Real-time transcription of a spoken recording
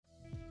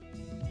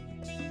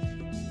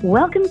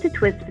Welcome to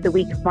Twist for the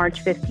week of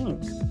March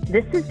 15th.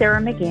 This is Sarah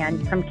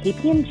McGann from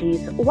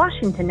KPMG's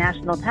Washington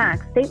National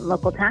Tax State and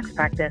Local Tax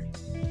Practice.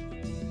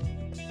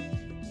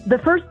 The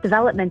first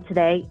development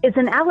today is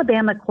an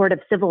Alabama Court of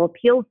Civil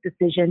Appeals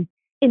decision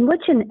in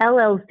which an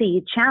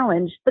LLC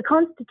challenged the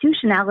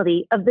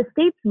constitutionality of the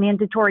state's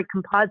mandatory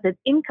composite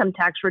income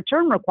tax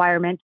return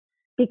requirement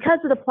because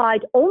it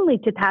applied only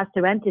to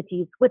pass-through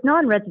entities with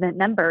non-resident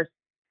members.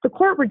 The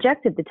court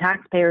rejected the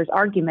taxpayer's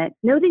argument,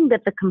 noting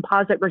that the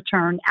composite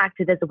return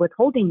acted as a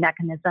withholding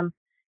mechanism,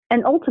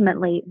 and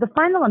ultimately, the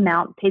final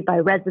amount paid by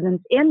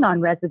residents and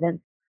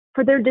non-residents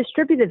for their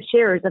distributive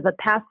shares of a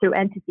pass-through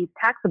entity's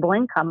taxable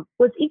income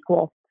was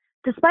equal,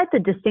 despite the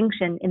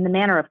distinction in the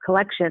manner of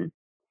collection.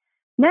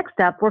 Next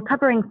up, we're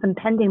covering some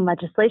pending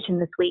legislation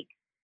this week.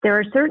 There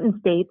are certain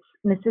states,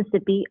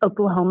 Mississippi,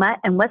 Oklahoma,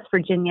 and West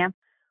Virginia,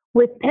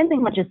 with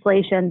pending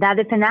legislation that,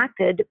 if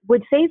enacted,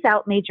 would phase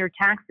out major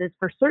taxes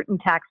for certain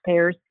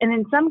taxpayers and,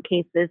 in some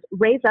cases,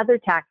 raise other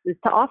taxes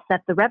to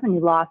offset the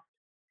revenue loss.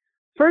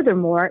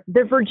 Furthermore,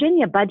 the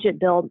Virginia budget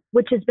bill,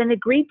 which has been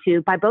agreed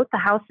to by both the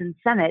House and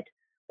Senate,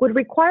 would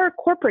require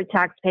corporate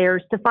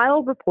taxpayers to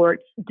file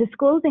reports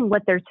disclosing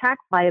what their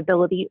tax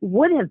liability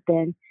would have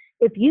been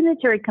if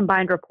unitary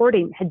combined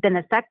reporting had been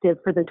effective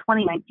for the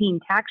 2019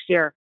 tax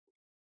year.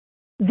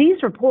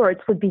 These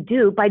reports would be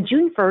due by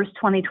June 1st,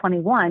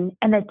 2021,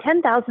 and a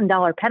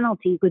 $10,000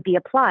 penalty would be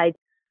applied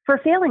for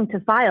failing to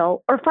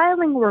file or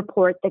filing a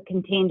report that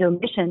contained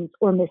omissions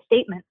or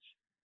misstatements.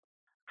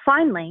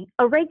 Finally,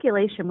 a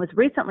regulation was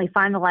recently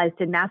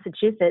finalized in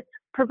Massachusetts,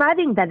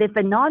 providing that if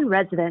a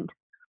non-resident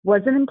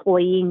was an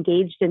employee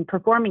engaged in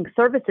performing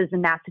services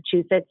in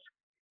Massachusetts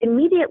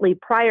immediately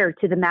prior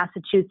to the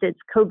Massachusetts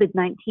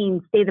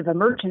COVID-19 state of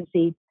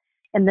emergency,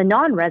 and the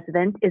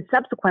non-resident is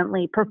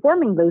subsequently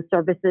performing those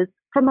services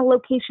from a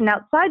location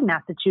outside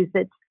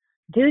Massachusetts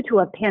due to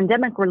a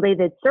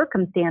pandemic-related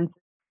circumstance,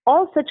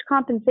 all such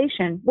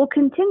compensation will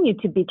continue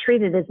to be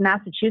treated as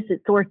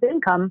Massachusetts source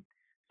income,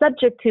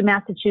 subject to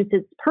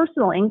Massachusetts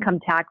personal income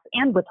tax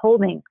and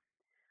withholding.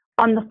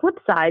 On the flip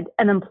side,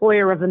 an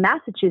employer of a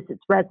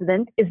Massachusetts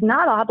resident is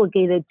not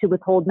obligated to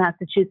withhold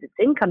Massachusetts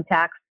income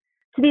tax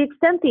to the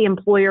extent the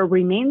employer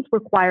remains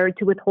required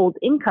to withhold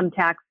income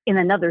tax in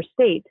another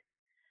state.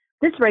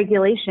 This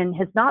regulation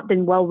has not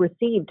been well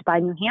received by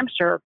New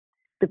Hampshire.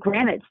 The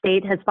Granite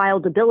State has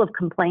filed a bill of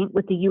complaint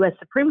with the U.S.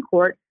 Supreme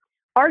Court,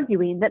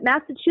 arguing that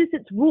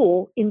Massachusetts'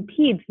 rule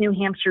impedes New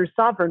Hampshire's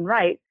sovereign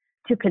right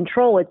to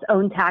control its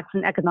own tax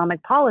and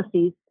economic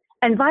policies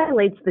and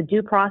violates the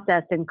due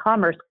process and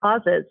commerce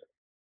clauses.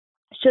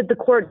 Should the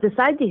court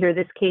decide to hear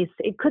this case,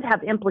 it could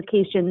have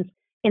implications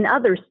in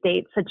other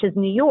states, such as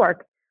New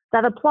York,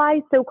 that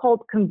apply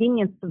so-called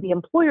convenience of the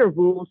employer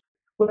rules,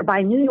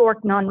 whereby New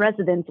York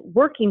non-residents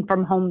working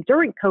from home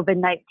during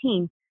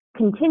COVID-19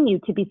 continue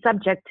to be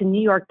subject to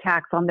New York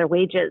tax on their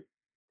wages.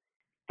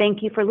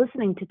 Thank you for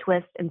listening to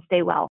Twist, and stay well.